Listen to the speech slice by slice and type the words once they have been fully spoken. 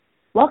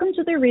Welcome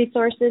to the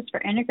Resources for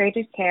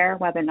Integrated Care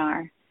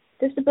webinar,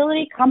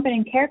 Disability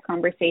Competent Care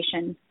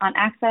Conversations on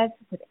Access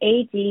with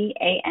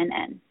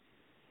ADANN.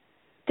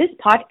 This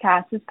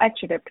podcast is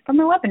excerpted from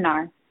a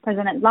webinar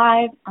presented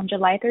live on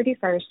July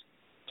 31st,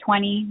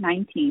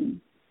 2019.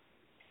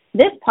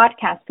 This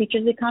podcast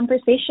features a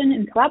conversation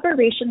in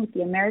collaboration with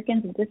the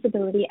Americans with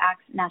Disability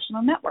Act's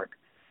National Network,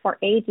 or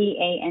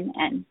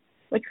ADANN,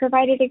 which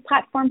provided a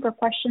platform for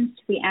questions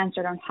to be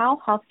answered on how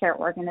healthcare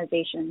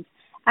organizations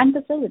and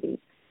facilities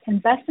can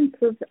best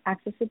improve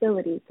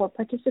accessibility for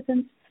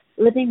participants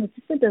living with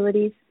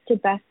disabilities to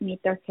best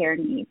meet their care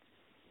needs.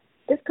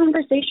 This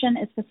conversation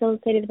is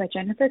facilitated by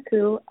Jennifer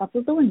Koo of the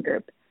Lewin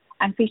Group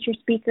and features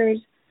speakers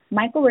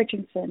Michael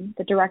Richardson,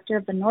 the director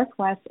of the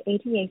Northwest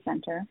ADA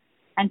Center,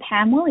 and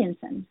Pam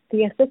Williamson,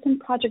 the assistant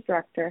project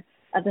director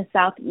of the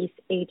Southeast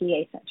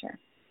ADA Center.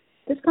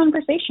 This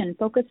conversation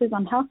focuses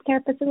on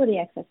healthcare facility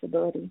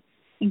accessibility,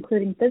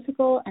 including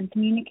physical and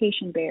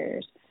communication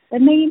barriers that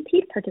may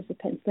impede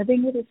participants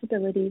living with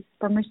disabilities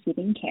from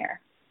receiving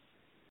care.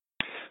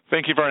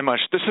 Thank you very much.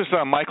 This is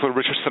Michael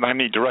Richardson. I'm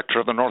the director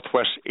of the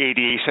Northwest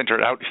ADA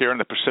Center out here in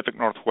the Pacific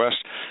Northwest.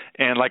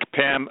 And like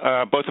Pam,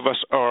 both of us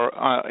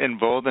are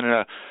involved in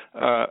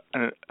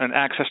an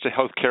Access to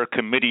Healthcare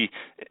committee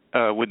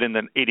within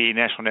the ADA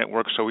National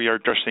Network. So we are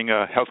addressing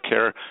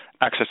healthcare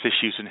access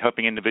issues and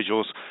helping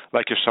individuals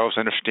like yourselves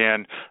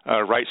understand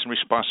rights and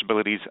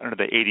responsibilities under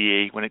the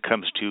ADA when it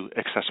comes to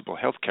accessible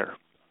healthcare.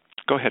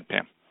 Go ahead,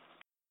 Pam.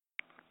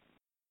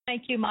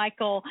 Thank you,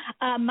 Michael.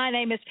 My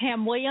name is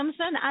Pam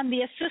Williamson. I'm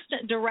the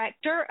Assistant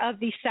Director of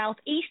the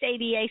Southeast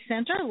ADA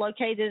Center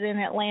located in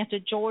Atlanta,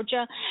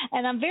 Georgia,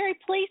 and I'm very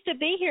pleased to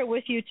be here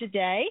with you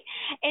today.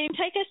 And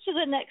take us to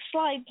the next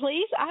slide,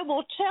 please. I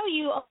will tell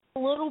you a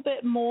little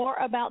bit more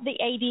about the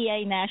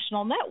ADA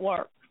National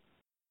Network.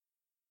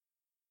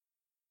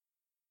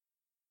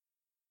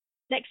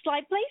 Next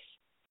slide, please.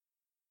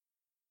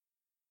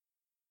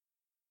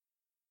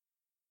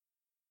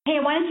 Hey,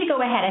 why don't you go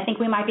ahead? I think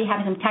we might be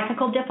having some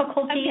technical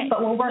difficulties,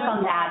 but we'll work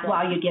on that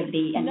while you give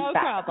the instructions. No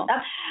problem.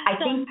 I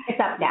think it's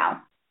up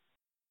now.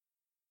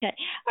 Okay.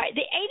 All right.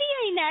 The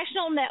ADA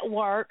National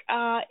Network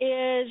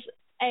is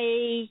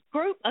a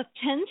group of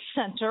 10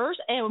 centers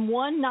and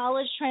one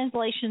knowledge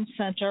translation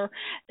center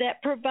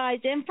that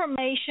provides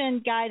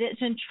information, guidance,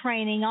 and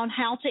training on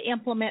how to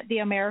implement the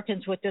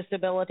Americans with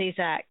Disabilities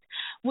Act.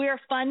 We are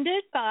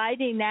funded by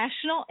the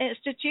National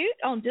Institute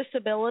on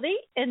Disability,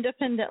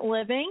 Independent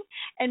Living,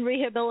 and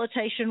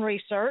Rehabilitation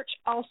Research,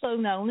 also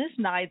known as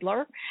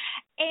NIDLR,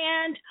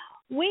 and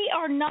we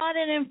are not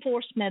an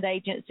enforcement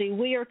agency.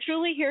 We are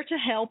truly here to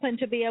help and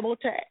to be able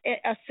to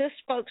assist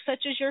folks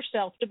such as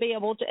yourself to be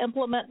able to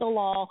implement the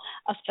law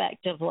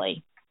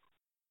effectively.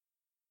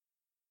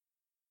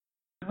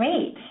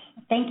 Great.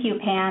 Thank you,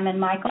 Pam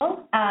and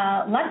Michael.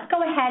 Let's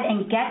go ahead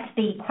and get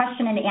the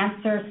question and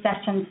answer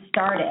session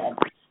started.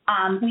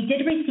 We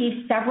did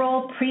receive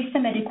several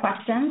pre-submitted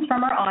questions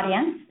from our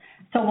audience,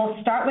 so we'll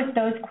start with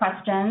those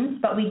questions,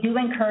 but we do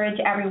encourage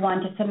everyone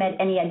to submit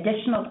any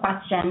additional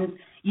questions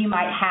you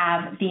might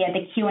have via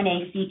the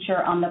Q&A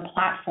feature on the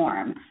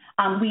platform.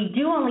 We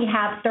do only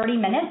have 30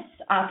 minutes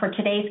for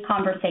today's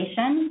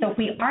conversation, so if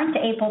we aren't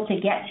able to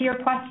get to your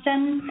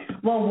question,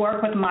 we'll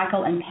work with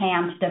Michael and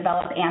Pam to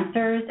develop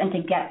answers and to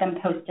get them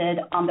posted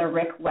on the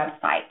RIC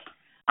website.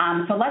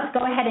 So let's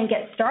go ahead and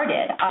get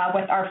started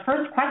with our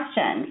first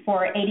question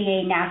for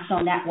ADA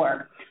National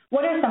Network.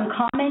 What are some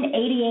common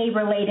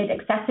ADA-related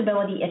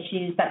accessibility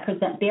issues that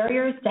present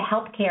barriers to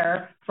health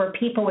care for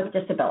people with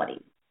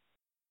disabilities?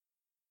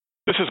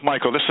 This is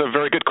Michael. This is a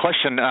very good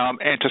question.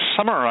 And to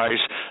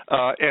summarize,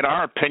 in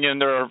our opinion,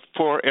 there are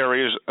four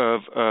areas of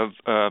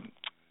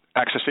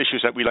access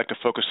issues that we like to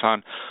focus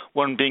on.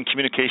 One being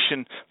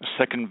communication, the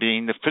second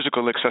being the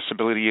physical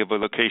accessibility of a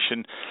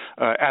location.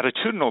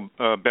 Attitudinal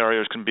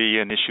barriers can be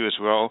an issue as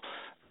well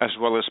as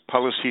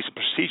policies and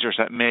procedures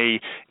that may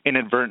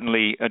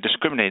inadvertently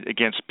discriminate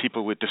against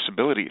people with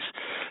disabilities.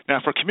 Now,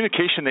 for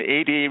communication, the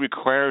ADA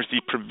requires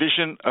the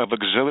provision of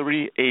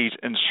auxiliary aids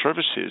and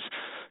services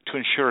to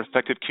ensure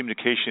effective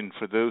communication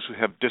for those who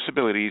have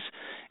disabilities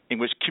in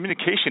which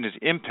communication is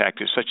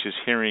impacted, such as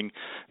hearing,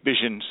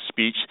 vision,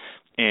 speech,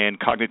 and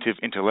cognitive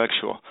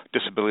intellectual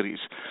disabilities.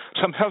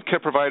 Some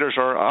healthcare providers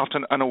are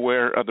often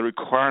unaware of the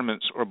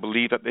requirements or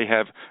believe that they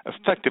have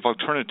effective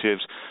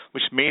alternatives,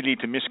 which may lead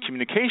to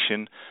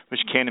miscommunication,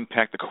 which can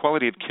impact the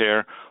quality of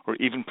care or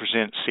even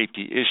present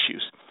safety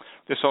issues.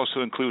 This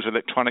also includes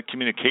electronic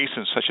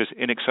communications such as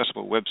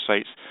inaccessible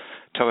websites,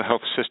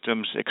 telehealth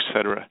systems,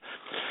 etc.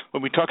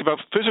 When we talk about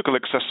physical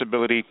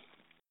accessibility,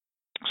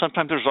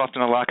 sometimes there's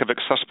often a lack of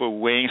accessible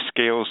weighing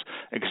scales,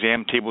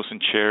 exam tables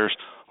and chairs,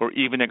 or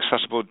even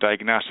accessible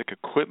diagnostic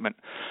equipment.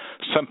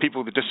 Some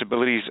people with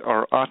disabilities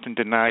are often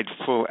denied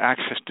full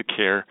access to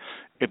care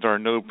if there are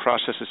no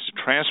processes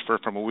to transfer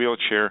from a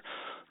wheelchair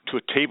to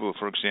a table,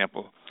 for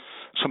example.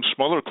 Some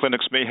smaller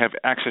clinics may have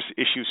access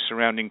issues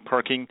surrounding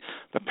parking,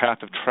 the path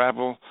of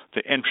travel,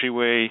 the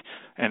entryway,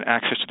 and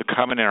access to the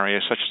common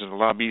areas such as the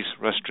lobbies,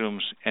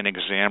 restrooms, and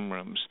exam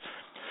rooms.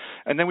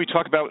 And then we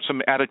talk about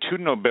some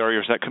attitudinal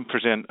barriers that can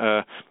prevent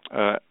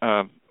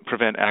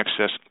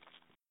access.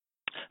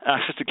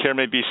 Access to care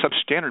may be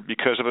substandard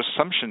because of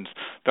assumptions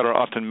that are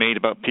often made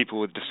about people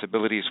with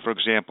disabilities. For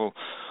example,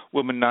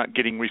 women not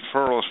getting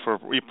referrals for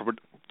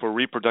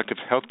reproductive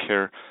health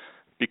care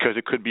because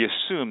it could be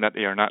assumed that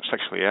they are not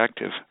sexually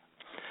active.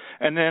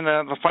 And then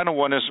the final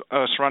one is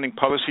surrounding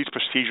policies,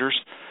 procedures.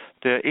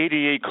 The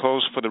ADA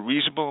calls for the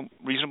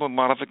reasonable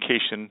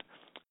modification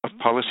of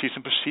policies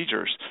and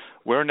procedures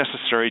where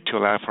necessary to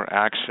allow for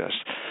access.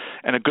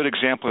 And a good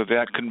example of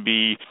that can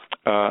be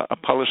a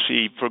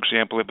policy, for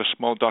example, if a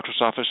small doctor's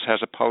office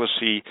has a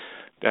policy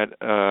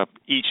that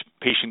each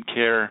patient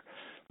care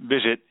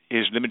visit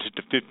is limited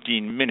to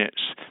 15 minutes,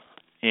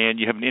 and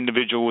you have an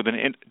individual with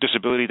a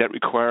disability that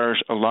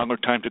requires a longer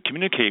time to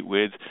communicate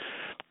with,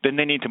 then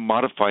they need to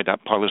modify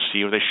that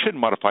policy, or they should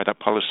modify that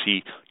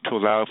policy to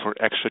allow for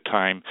extra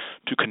time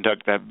to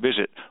conduct that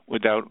visit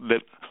without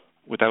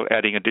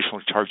adding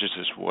additional charges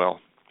as well.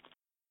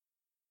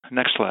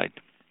 Next slide.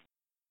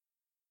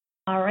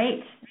 All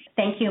right.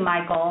 Thank you,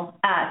 Michael.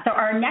 So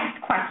our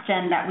next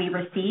question that we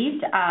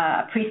received,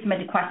 a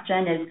pre-submitted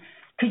question, is,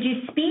 could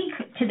you speak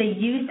to the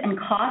use and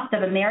cost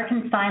of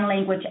American Sign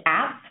Language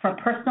apps for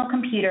personal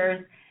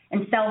computers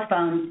and cell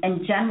phones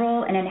in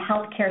general and in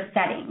healthcare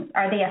settings?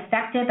 Are they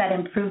effective at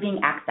improving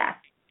access?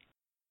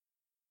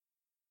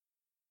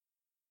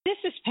 This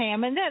is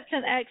Pam, and that's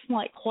an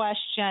excellent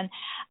question.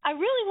 I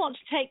really want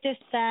to take this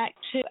back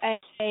to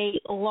a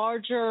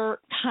larger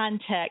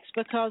context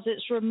because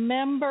it's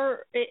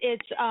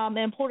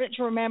important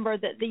to remember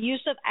that the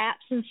use of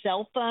apps and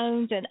cell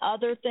phones and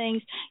other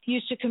things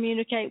used to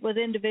communicate with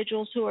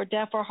individuals who are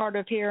deaf or hard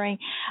of hearing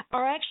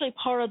are actually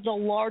part of the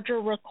larger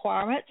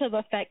requirements of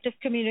effective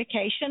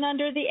communication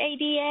under the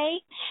ADA.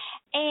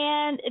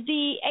 And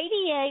the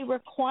ADA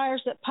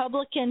requires that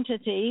public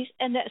entities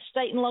and that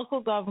state and local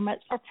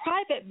governments or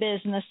private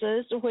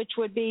businesses, which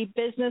would be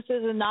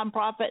businesses and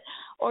nonprofit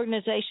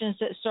organizations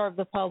that serve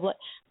the public,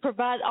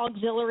 provide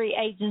auxiliary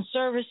aids and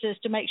services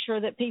to make sure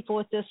that people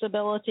with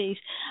disabilities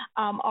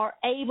are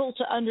able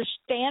to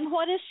understand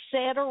what is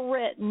said or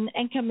written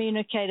and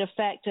communicate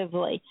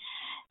effectively.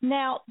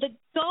 Now, the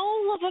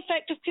goal of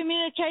effective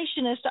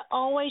communication is to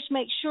always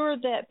make sure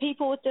that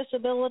people with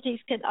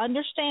disabilities can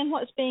understand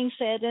what's being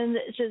said and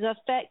it's as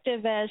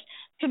effective as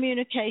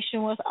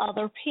communication with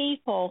other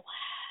people.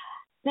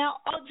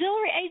 Now,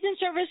 auxiliary aids and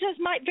services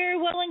might very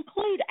well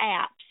include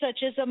apps,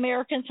 such as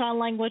American Sign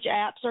Language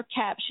apps or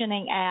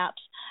captioning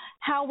apps.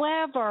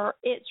 However,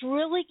 it's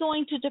really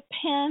going to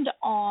depend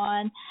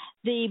on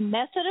the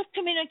method of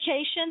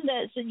communication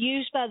that's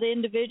used by the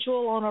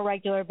individual on a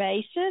regular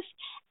basis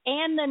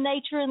and the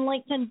nature and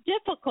length and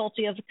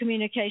difficulty of the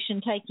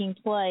communication taking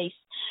place.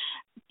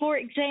 For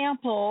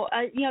example,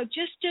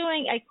 just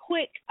doing a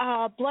quick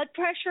blood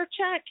pressure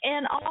check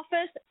in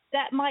office,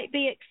 that might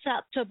be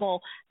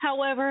acceptable.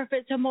 However, if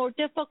it's a more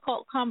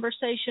difficult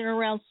conversation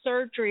around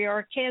surgery or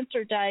a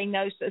cancer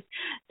diagnosis,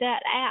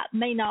 that app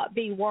may not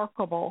be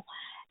workable.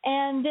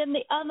 And then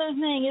the other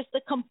thing is the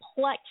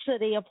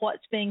complexity of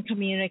what's being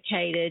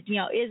communicated.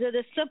 Is it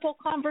a simple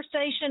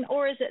conversation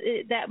or is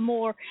it that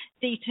more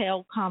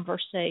detailed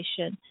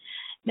conversation?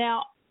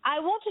 Now, I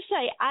want to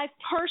say I've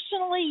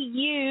personally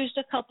used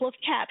a couple of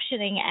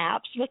captioning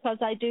apps because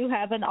I do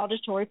have an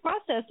auditory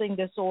processing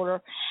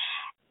disorder.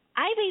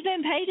 I've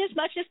even paid as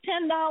much as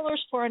 $10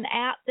 for an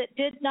app that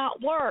did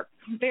not work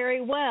very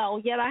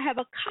well, yet I have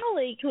a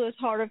colleague who is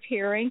hard of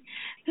hearing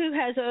who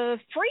has a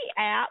free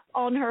app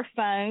on her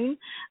phone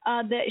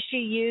that she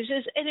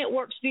uses, and it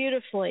works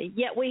beautifully,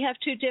 yet we have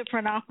two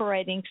different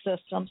operating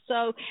systems.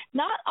 So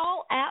not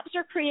all apps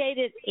are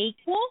created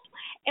equal,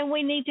 and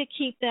we need to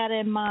keep that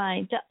in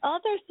mind. The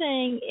other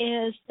thing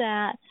is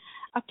that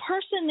a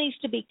person needs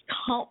to be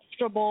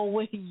comfortable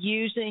with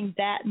using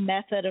that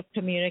method of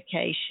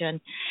communication.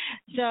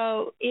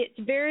 So it's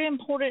very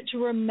important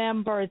to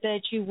remember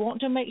that you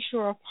want to make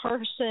sure a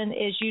person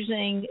is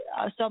using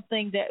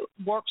something that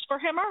works for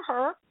him or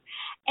her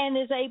and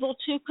is able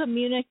to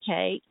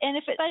communicate. And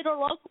if it's a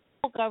local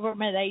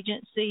government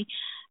agency,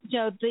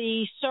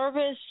 the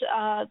service,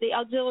 the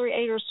auxiliary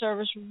aid or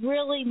service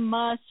really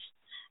must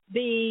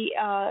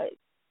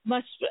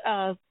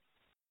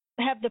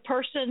have the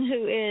person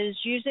who is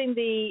using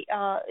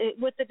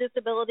with the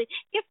disability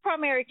give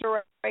primary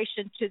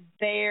consideration to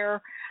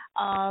their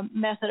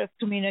method of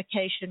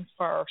communication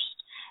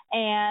first.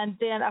 And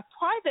then a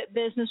private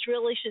business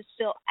really should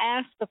still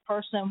ask the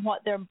person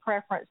what their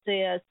preference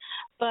is,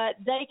 but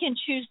they can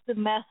choose the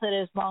method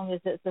as long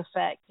as it's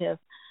effective.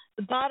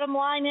 The bottom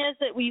line is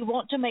that we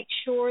want to make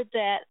sure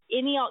that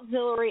any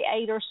auxiliary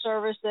aid or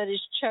service that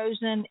is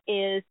chosen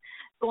is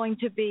going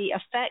to be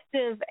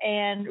effective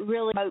and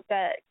really promote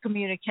that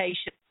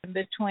communication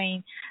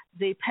between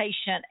the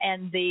patient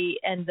and the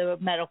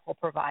medical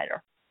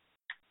provider.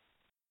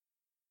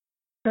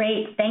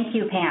 Great. Thank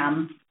you,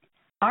 Pam.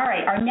 All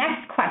right, our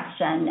next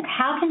question.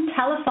 How can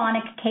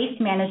telephonic case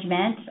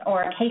management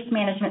or case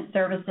management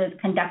services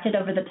conducted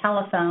over the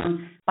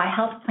telephone by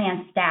health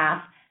plan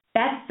staff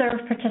best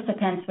serve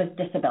participants with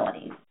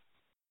disabilities?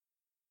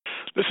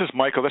 This is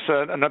Michael. That's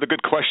another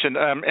good question,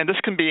 and this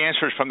can be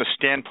answered from the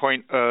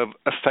standpoint of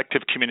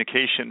effective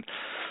communication.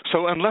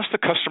 So unless the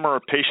customer or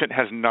patient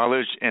has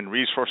knowledge and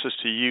resources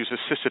to use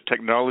assistive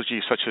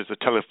technology such as the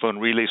telephone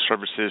relay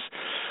services,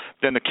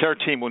 then the care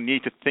team will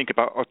need to think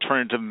about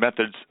alternative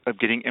methods of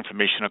getting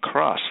information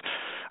across.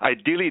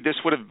 Ideally, this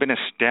would have been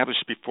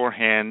established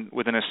beforehand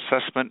with an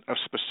assessment of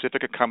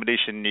specific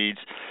accommodation needs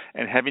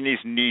and having these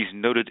needs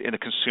noted in a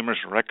consumer's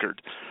record.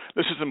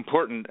 This is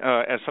important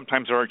as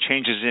sometimes there are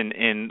changes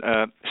in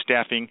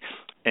staffing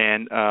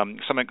and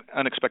some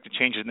unexpected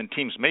changes in the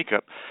team's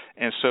makeup.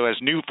 And so as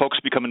new folks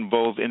become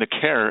involved in the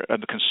care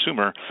of the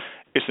consumer,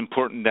 it's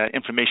important that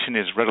information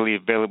is readily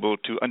available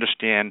to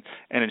understand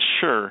and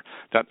ensure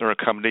that their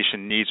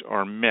accommodation needs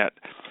are met.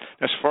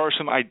 As far as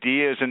some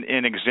ideas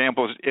and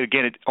examples,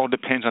 again, it all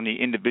depends on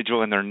the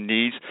individual and their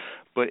needs.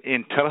 But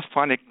in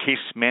telephonic case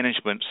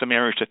management, some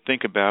areas to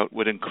think about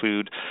would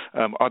include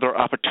other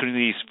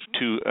opportunities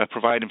to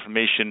provide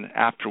information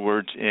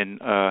afterwards in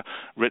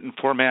written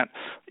format,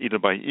 either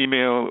by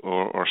email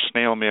or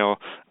snail mail,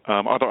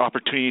 other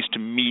opportunities to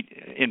meet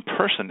in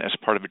person as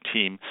part of a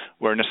team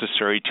where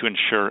necessary to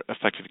ensure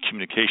effective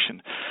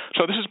communication.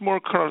 So this is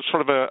more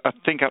sort of a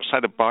think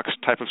outside the box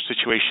type of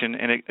situation,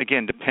 and it,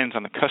 again, depends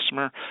on the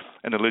customer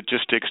and the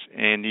logistics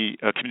and the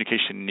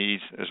communication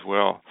needs as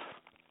well.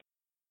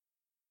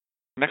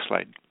 Next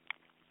slide.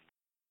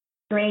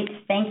 Great.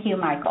 Thank you,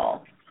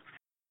 Michael.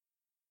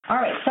 All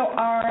right, so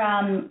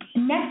our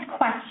next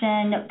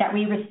question that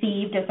we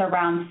received is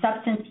around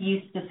substance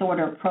use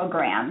disorder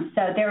programs.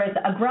 So there is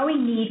a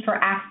growing need for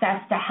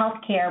access to health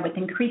care with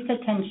increased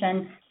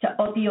attention to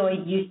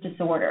opioid use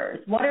disorders.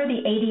 What are the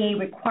ADA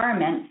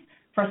requirements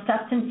for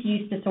substance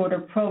use disorder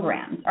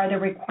programs? Are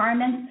there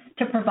requirements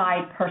to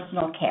provide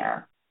personal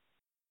care?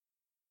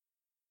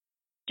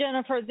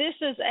 Jennifer, this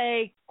is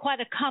quite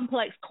a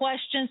complex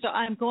question, so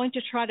I'm going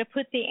to try to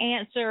put the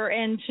answer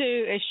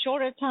into as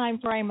short a time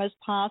frame as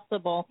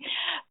possible.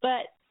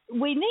 But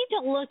we need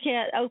to look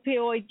at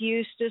opioid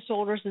use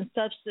disorders and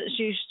substance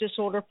use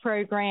disorder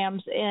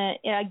programs,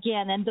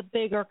 again, in the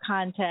bigger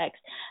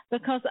context,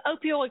 because the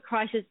opioid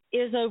crisis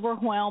is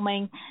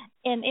overwhelming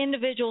and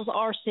individuals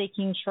are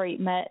seeking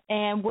treatment.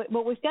 And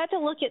but we've got to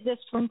look at this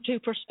from two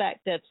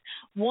perspectives.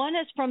 One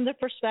is from the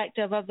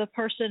perspective of the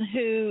person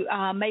who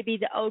may be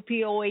the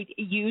opioid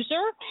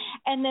user,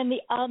 and then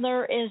the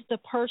other is the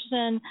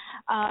person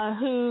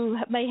who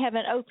may have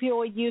an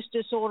opioid use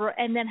disorder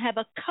and then have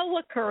a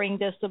co-occurring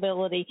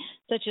disability,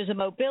 such as a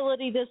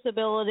mobility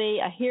disability,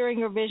 a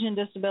hearing or vision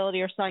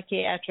disability, or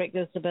psychiatric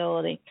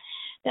disability.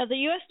 Now, the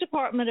U.S.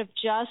 Department of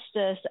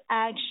Justice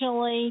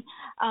actually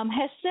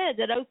has said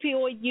that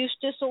opioid use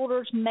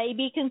disorders may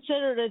be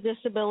considered a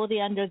disability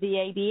under the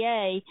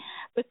ADA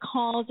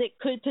because it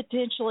could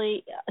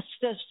potentially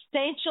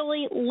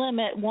substantially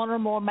limit one or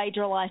more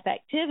major life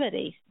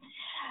activities.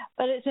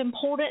 But it's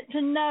important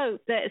to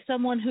note that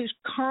someone who's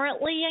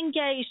currently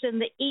engaged in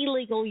the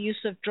illegal use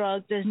of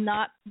drugs is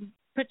not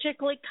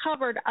particularly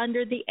covered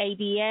under the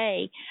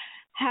ADA.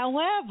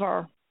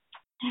 However,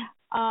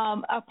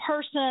 a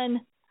person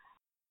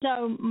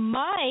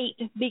might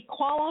be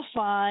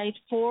qualified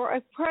for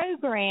a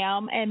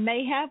program and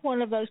may have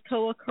one of those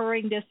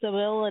co-occurring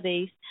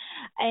disabilities,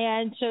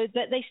 and so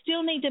that they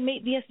still need to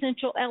meet the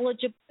essential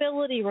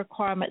eligibility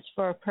requirements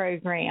for a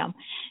program.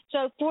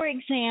 So, for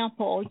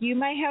example, you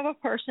may have a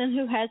person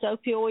who has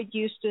opioid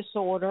use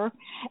disorder,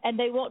 and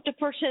they want to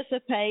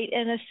participate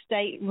in a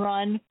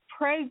state-run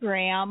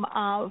program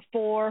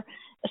for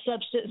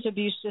substance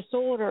abuse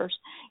disorders,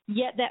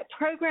 yet that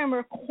program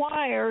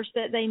requires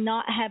that they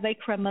not have a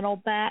criminal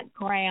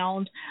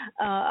background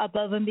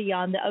above and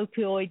beyond the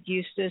opioid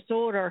use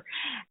disorder.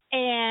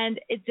 And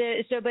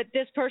but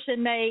this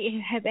person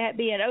may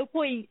be an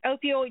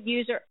opioid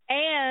user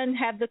and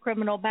have the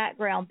criminal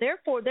background.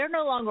 Therefore, they're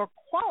no longer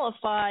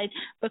qualified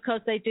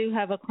because they do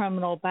have a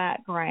criminal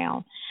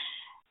background.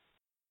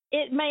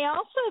 It may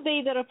also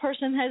be that a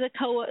person has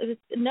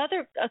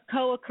a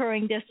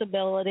co-occurring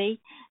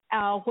disability,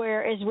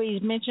 where, as we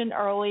mentioned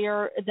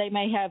earlier, they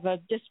may have a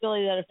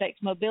disability that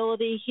affects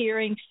mobility,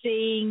 hearing,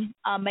 seeing,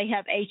 may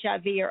have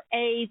HIV or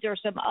AIDS or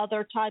some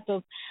other type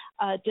of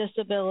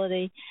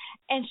disability.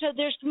 And so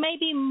there's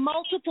maybe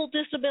multiple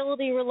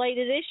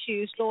disability-related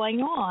issues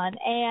going on,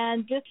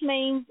 and this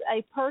means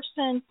a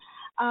person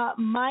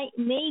might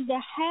need to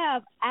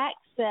have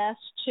access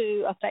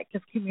to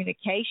effective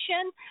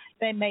communication.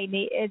 They may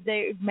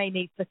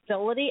need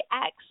facility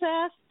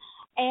access,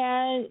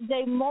 and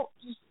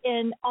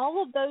and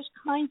all of those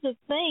kinds of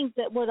things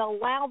that would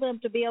allow them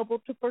to be able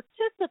to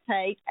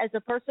participate as a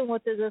person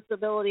with a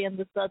disability in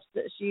the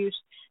substance use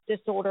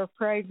disorder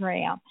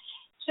program.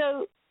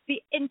 So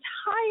the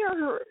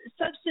entire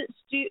substance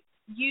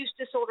use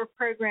disorder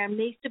program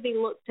needs to be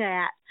looked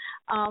at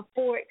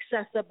for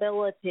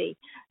accessibility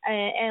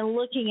and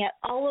looking at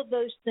all of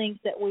those things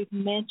that we've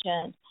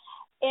mentioned.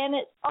 And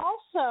it's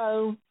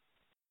also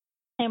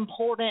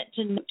important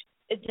to note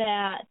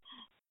that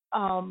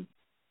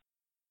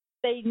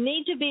they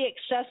need to be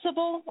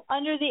accessible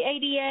under the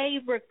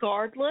ADA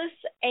regardless,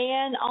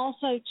 and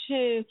also,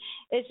 too,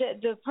 is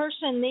that the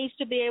person needs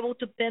to be able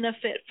to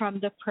benefit from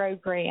the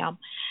program.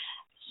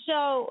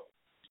 So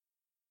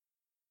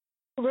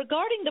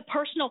regarding the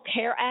personal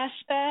care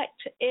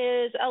aspect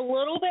is a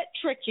little bit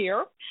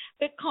trickier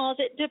because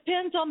it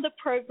depends on the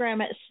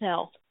program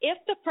itself. If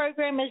the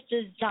program is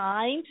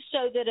designed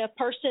so that a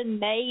person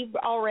may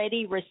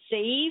already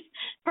receive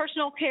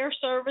personal care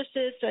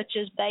services such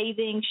as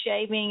bathing,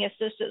 shaving,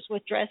 assistance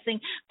with dressing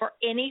for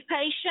any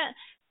patient,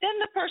 then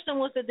the person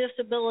with a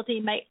disability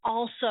may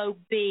also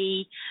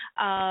be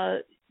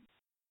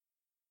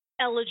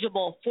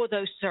eligible for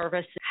those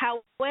services.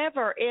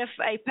 However, if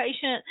a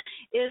patient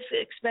is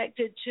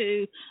expected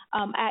to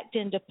act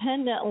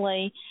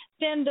independently,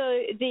 then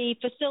the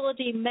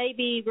facility may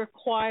be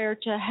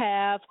required to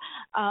have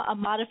a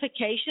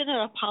modification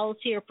of a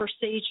policy or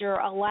procedure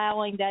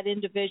allowing that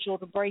individual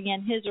to bring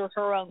in his or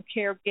her own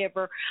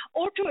caregiver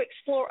or to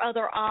explore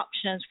other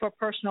options for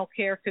personal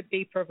care could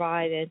be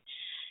provided.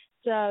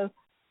 So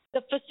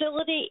the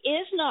facility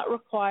is not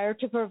required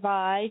to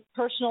provide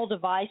personal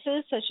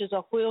devices such as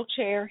a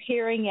wheelchair,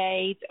 hearing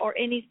aids, or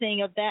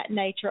anything of that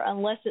nature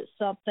unless it's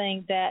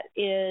something that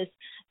is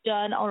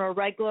done on a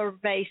regular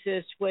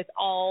basis with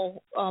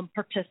all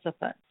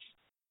participants.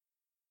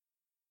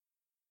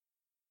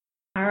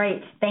 All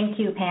right. Thank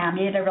you, Pam.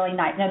 You did a really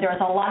nice, there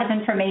was a lot of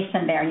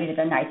information there. You did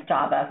a nice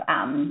job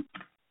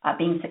of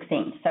being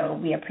succinct, so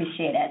we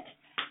appreciate it.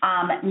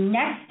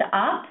 Next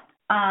up,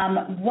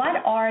 what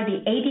are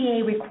the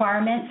ADA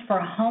requirements for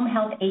home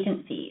health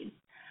agencies?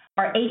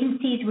 Are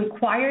agencies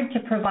required to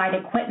provide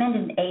equipment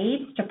and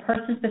aids to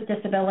persons with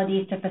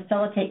disabilities to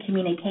facilitate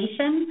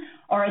communication,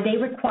 or are they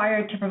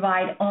required to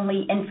provide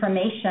only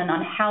information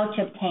on how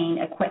to obtain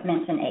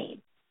equipment and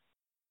aids?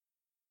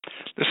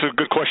 This is a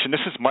good question.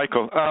 This is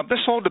Michael.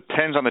 This all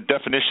depends on the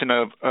definition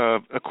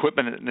of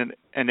equipment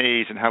and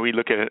aids and how we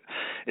look at it.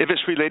 If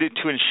it's related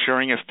to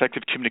ensuring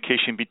effective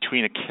communication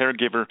between a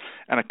caregiver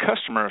and a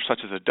customer, such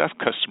as a deaf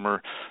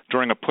customer,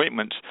 during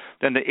appointments,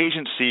 then the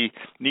agency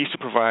needs to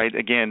provide,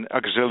 again,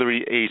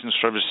 auxiliary aids and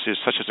services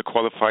such as a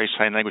qualified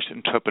sign language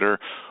interpreter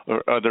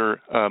or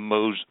other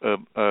modes of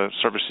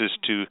services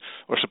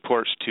or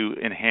supports to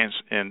enhance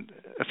and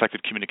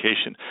effective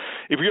communication.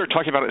 If we are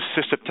talking about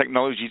assistive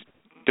technology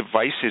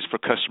devices for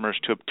customers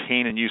to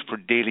obtain and use for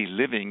daily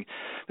living,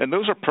 then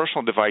those are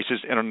personal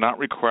devices and are not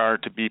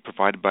required to be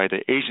provided by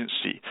the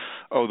agency,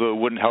 although it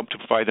wouldn't help to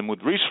provide them with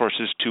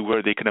resources to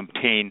where they can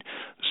obtain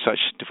such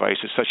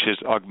devices, such as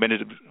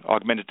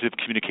augmentative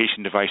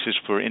communication devices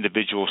for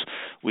individuals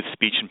with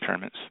speech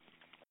impairments.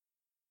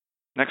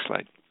 Next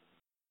slide.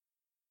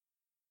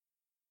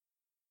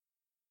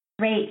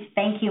 Great.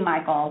 Thank you,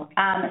 Michael.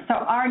 So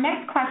our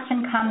next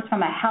question comes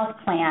from a health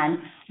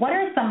plan. What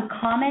are some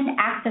common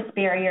access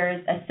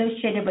barriers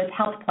associated with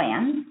health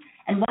plans,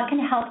 and what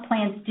can health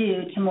plans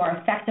do to more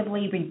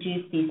effectively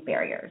reduce these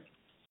barriers?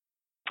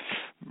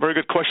 Very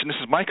good question. This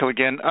is Michael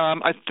again.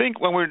 I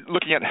think when we're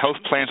looking at health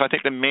plans, I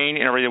think the main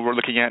area we're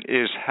looking at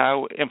is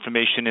how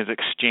information is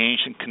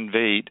exchanged and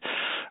conveyed.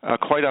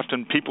 Quite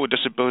often people with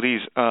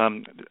disabilities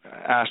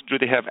ask, do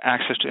they have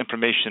access to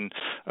information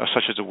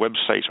such as the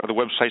websites? Are the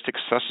websites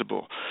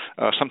accessible?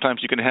 Sometimes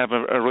you can have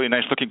a really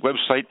nice-looking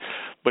website,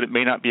 but it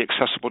may not be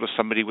accessible to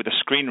somebody with a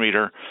screen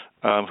reader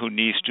who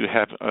needs to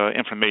have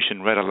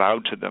information read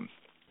aloud to them.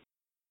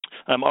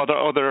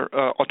 Other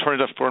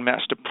alternative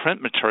formats to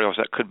print materials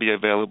that could be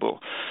available.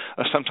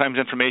 Sometimes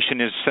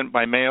information is sent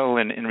by mail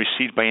and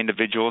received by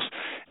individuals,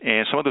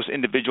 and some of those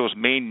individuals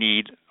may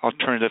need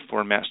alternative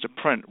formats to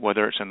print,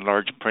 whether it's in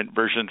large print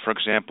version, for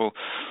example,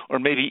 or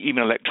maybe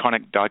even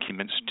electronic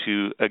documents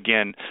to,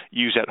 again,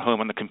 use at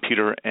home on the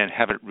computer and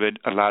have it read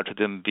aloud to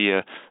them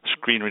via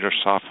screen reader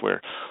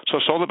software. So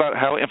it's all about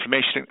how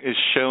information is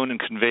shown and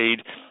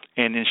conveyed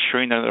and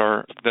ensuring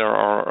that there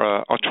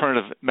are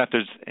alternative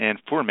methods and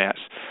formats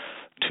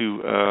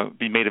to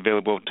be made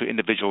available to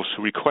individuals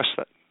who request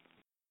that.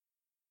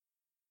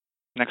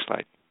 Next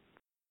slide.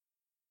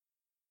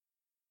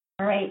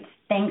 All right.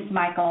 Thanks,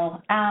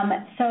 Michael.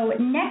 So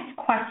next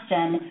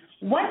question,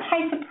 what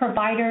types of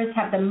providers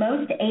have the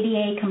most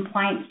ADA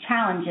compliance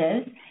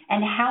challenges,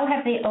 and how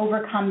have they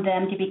overcome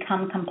them to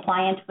become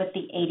compliant with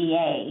the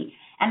ADA?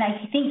 And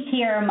I think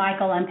here,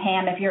 Michael and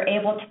Pam, if you're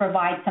able to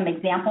provide some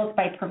examples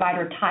by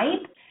provider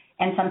type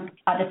and some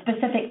the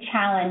specific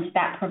challenge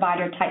that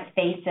provider type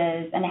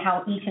faces and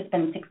how each has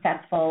been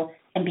successful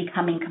in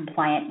becoming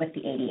compliant with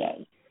the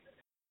ADA.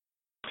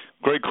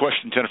 Great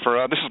question,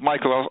 Jennifer. This is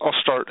Michael.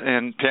 I'll start,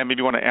 and Pam, maybe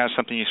you want to add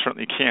something, you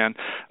certainly can.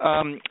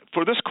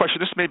 For this question,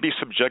 this may be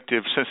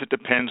subjective since it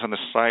depends on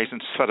the size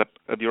and setup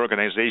of the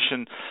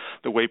organization,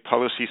 the way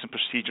policies and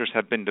procedures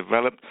have been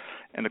developed,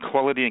 and the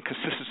quality and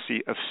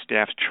consistency of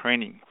staff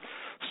training.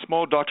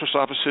 Small doctor's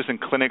offices and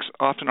clinics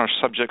often are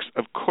subjects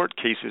of court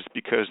cases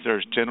because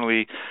there's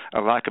generally a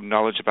lack of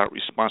knowledge about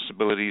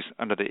responsibilities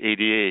under the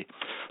ADA.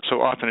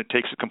 So often it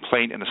takes a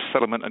complaint and a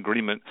settlement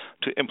agreement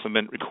to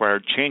implement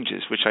required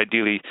changes, which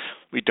ideally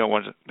we don't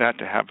want that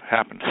to have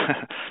happen.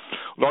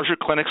 Larger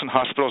clinics and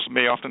hospitals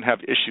may often have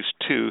issues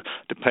too,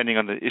 depending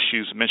on the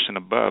issues mentioned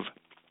above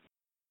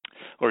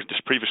or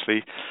just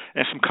previously.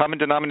 And some common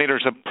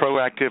denominators of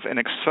proactive and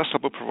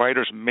accessible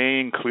providers may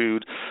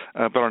include,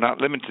 but are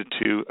not limited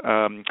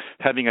to,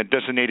 having a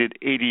designated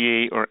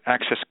ADA or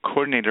access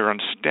coordinator on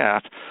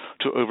staff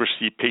to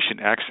oversee patient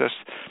access,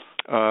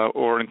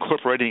 or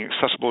incorporating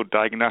accessible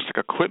diagnostic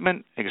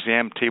equipment,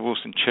 exam tables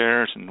and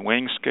chairs and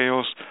weighing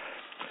scales,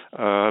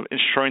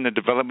 ensuring the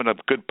development of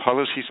good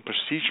policies and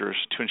procedures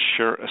to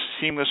ensure a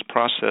seamless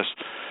process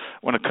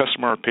when a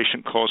customer or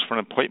patient calls for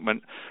an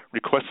appointment,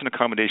 requests an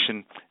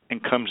accommodation,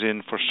 and comes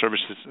in for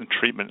services and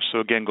treatment. So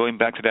again, going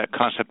back to that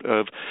concept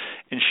of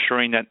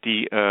ensuring that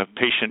the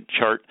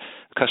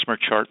customer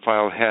chart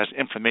file has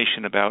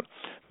information about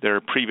their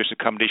previous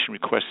accommodation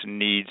requests and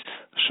needs,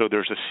 so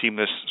there's a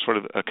seamless sort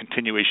of a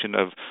continuation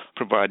of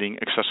providing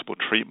accessible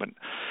treatment.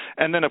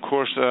 And then, of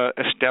course,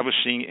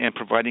 establishing and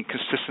providing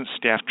consistent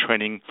staff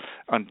training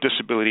on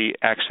disability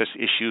access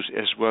issues,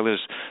 as well as,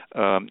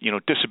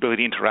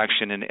 disability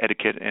interaction and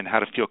etiquette, and how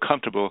to feel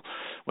comfortable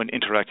when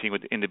interacting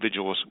with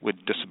individuals with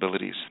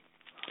disabilities.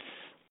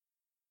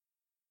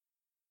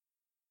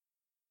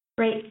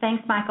 Great.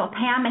 Thanks, Michael.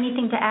 Pam,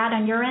 anything to add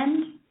on your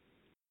end?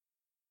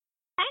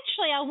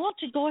 Actually, I want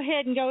to go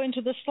ahead and go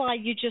into the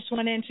slide you just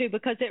went into,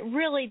 because it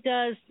really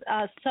does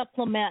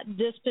supplement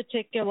this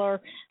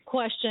particular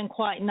question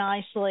quite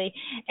nicely.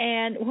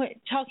 And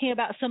talking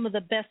about some of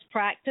the best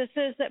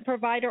practices that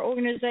provider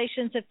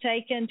organizations have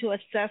taken to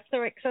assess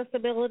their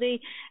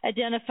accessibility,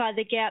 identify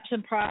the gaps,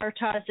 and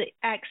prioritize the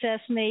access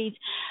needs.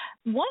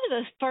 One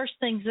of the first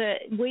things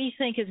that we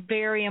think is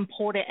very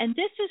important, and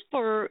this is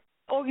for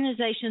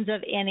organizations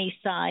of any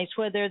size,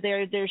 whether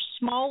they're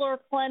smaller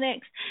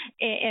clinics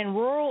in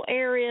rural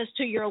areas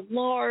to your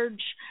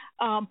large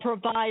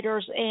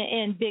providers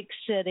in big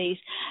cities,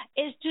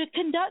 is to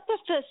conduct a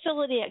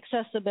facility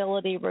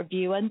accessibility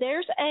review. And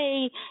there's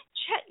a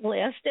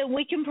checklist, and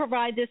we can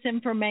provide this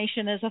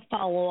information as a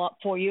follow-up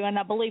for you, and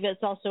I believe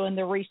it's also in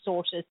the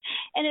resources.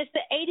 And it's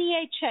the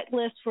ADA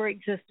checklist for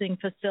existing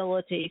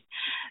facilities.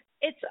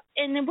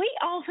 And we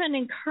often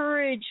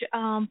encourage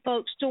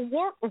folks to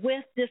work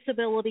with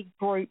disability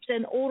groups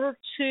in order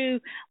to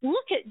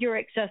look at your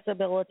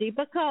accessibility,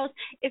 because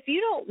if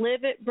you don't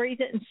live it, breathe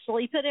it, and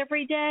sleep it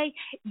every day,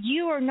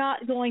 you are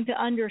not going to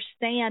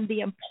understand the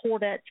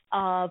importance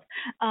of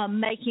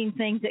making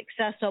things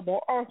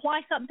accessible, or why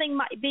something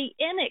might be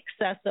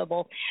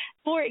inaccessible.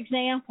 For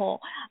example,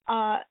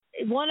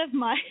 one of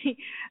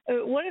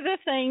the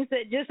things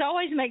that just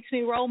always makes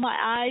me roll my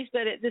eyes,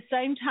 but at the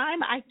same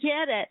time I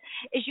get it,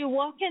 is you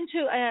walk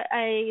into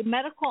a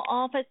medical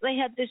office, they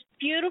have this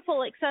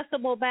beautiful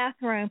accessible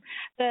bathroom,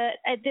 but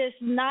this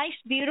nice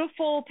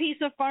beautiful piece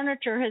of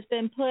furniture has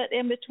been put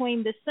in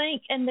between the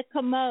sink and the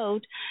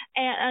commode,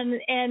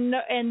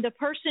 and the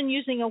person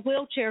using a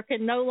wheelchair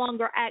can no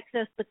longer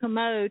access the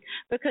commode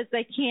because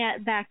they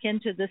can't back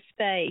into the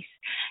space.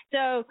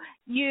 So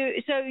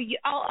you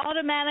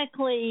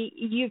automatically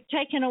you've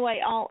taken away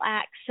all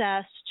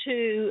access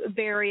to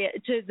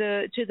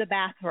the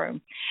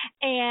bathroom,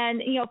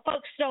 and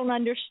folks don't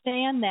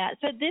understand that.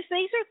 So these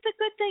are the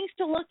good things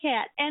to look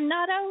at, and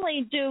not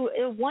only do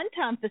a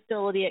one-time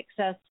facility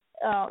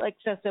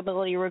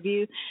accessibility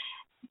review.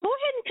 Go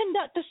ahead and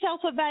conduct a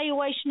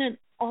self-evaluation in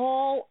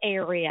all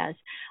areas.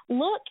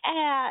 Look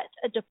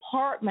at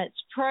departments,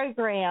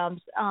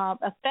 programs,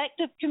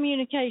 effective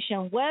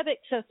communication, web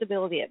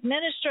accessibility,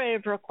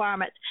 administrative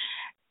requirements,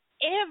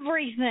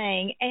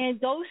 everything, and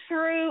go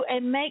through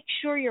and make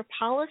sure your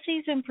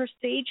policies and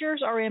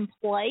procedures are in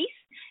place.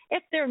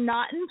 If they're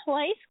not in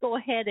place, go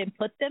ahead and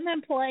put them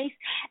in place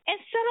and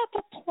set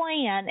up a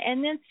plan,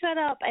 and then set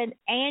up an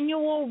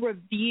annual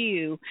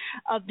review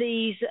of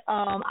these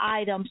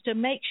items to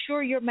make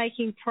sure you're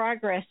making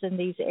progress in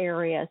these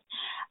areas.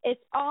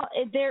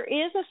 There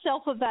is a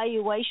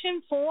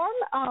self-evaluation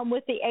form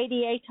with the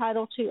ADA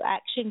Title II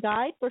Action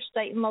Guide for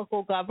state and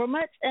local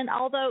governments, and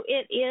although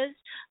it is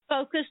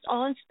focused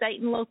on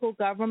state and local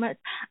governments,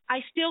 I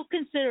still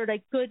consider it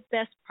a good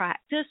best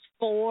practice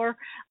for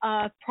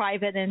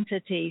private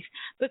entities,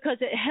 because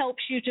it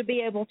helps you to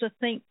be able to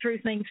think through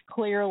things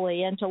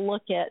clearly and to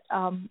look at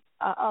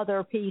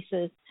other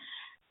pieces.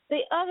 The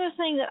other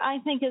thing that I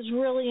think is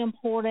really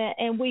important,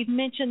 and we've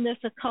mentioned this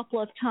a couple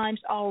of times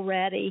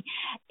already,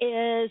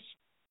 is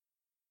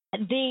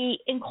the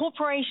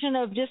incorporation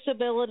of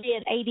disability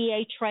and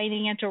ADA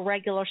training into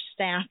regular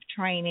staff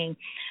training.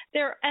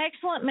 There are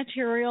excellent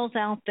materials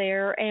out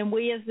there, and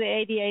we as the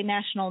ADA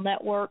National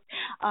Network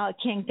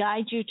can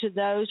guide you to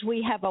those.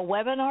 We have a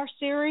webinar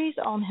series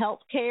on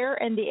healthcare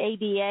and the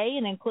ADA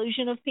and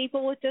inclusion of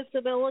people with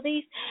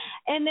disabilities.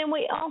 And then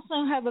we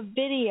also have a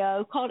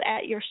video called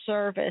At Your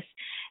Service.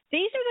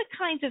 These are the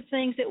kinds of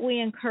things that we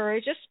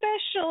encourage,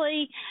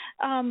 especially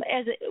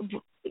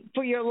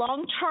For your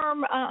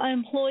long-term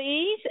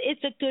employees,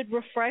 it's a good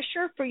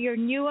refresher. For your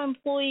new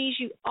employees,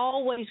 you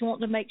always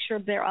want to make sure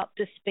they're up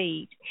to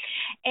speed.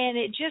 And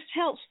it just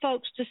helps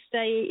folks to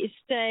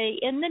stay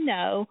in the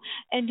know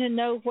and to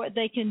know what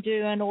they can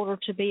do in order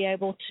to be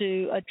able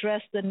to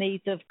address the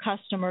needs of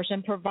customers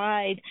and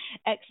provide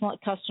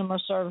excellent customer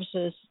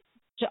services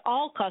to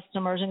all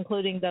customers,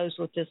 including those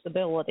with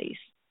disabilities.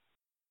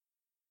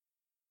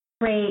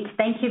 Great.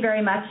 Thank you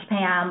very much,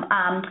 Pam.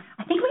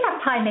 I think we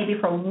have time maybe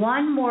for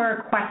one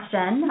more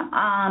question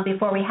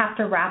before we have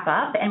to wrap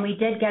up. And we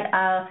did get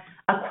a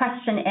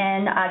question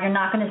in. You're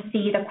not going to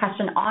see the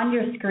question on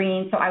your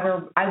screen, so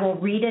I will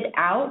read it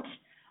out.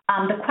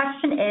 The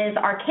question is,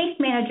 our case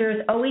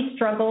managers always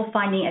struggle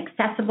finding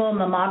accessible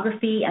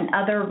mammography and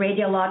other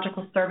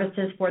radiological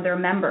services for their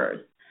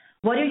members.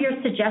 What are your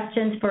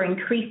suggestions for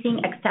increasing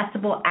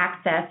accessible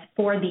access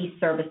for these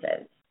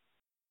services?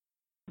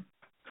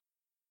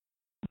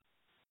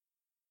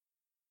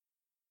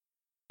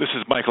 This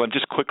is Michael. I'm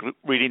just quickly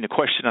reading the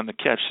question on the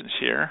captions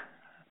here.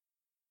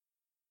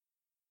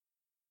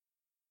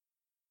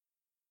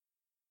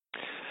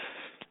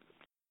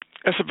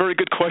 That's a very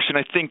good question.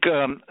 I think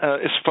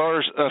as far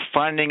as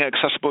finding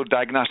accessible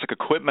diagnostic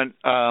equipment,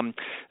 I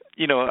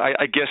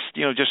guess,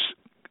 just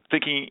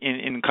thinking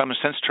in common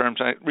sense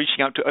terms,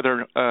 reaching out to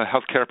other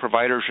healthcare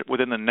providers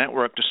within the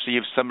network to see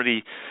if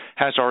somebody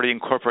has already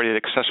incorporated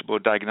accessible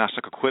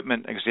diagnostic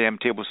equipment, exam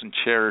tables and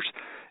chairs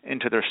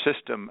into their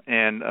system,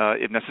 and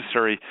if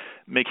necessary,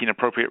 making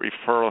appropriate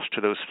referrals to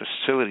those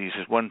facilities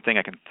is one thing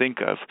I can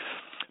think of.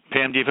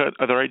 Pam, do you have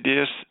other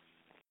ideas?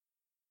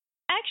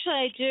 Actually,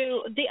 I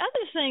do. The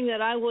other thing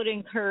that I would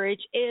encourage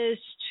is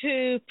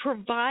to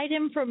provide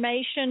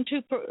information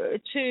to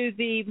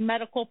the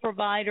medical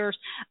providers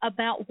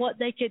about what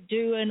they could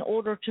do in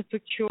order to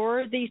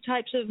procure these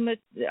types of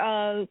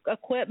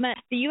equipment.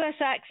 The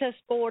U.S. Access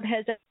Board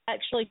has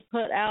actually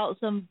put out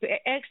some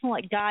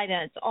excellent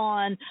guidance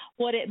on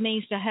what it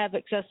means to have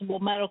accessible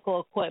medical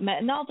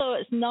equipment. And although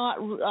it's not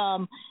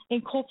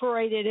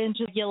incorporated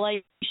into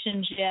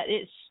regulations yet,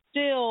 it's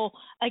still,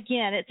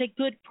 again, it's a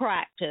good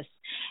practice.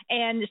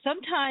 And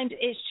sometimes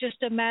it's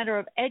just a matter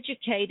of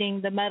educating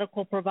the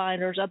medical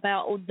providers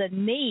about the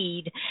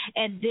need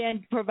and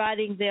then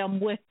providing them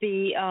with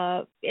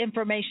the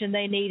information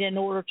they need in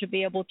order to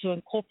be able to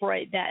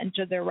incorporate that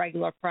into their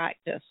regular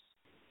practice.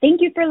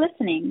 Thank you for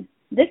listening.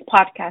 This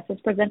podcast is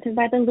presented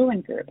by the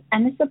Lewin Group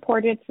and is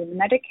supported through the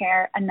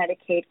Medicare and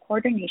Medicaid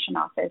Coordination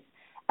Office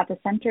at the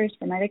Centers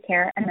for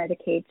Medicare and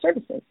Medicaid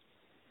Services.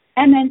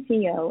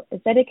 MNCO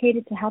is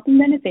dedicated to helping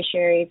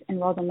beneficiaries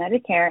enrolled in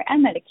Medicare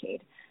and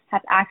Medicaid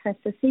have access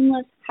to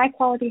seamless,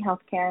 high-quality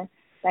health care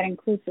that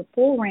includes the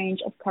full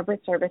range of covered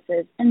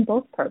services in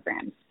both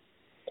programs.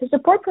 To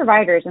support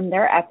providers in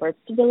their efforts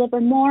to deliver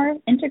more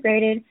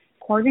integrated,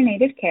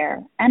 coordinated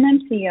care,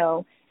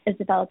 MNCO is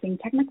developing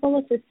technical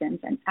assistance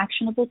and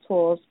actionable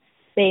tools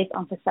based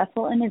on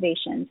successful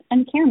innovations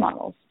and care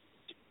models.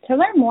 To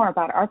learn more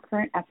about our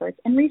current efforts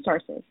and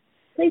resources,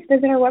 please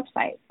visit our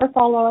website or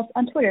follow us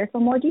on Twitter for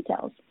more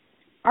details.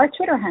 Our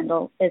Twitter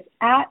handle is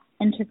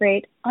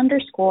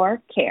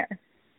 @integrate_care.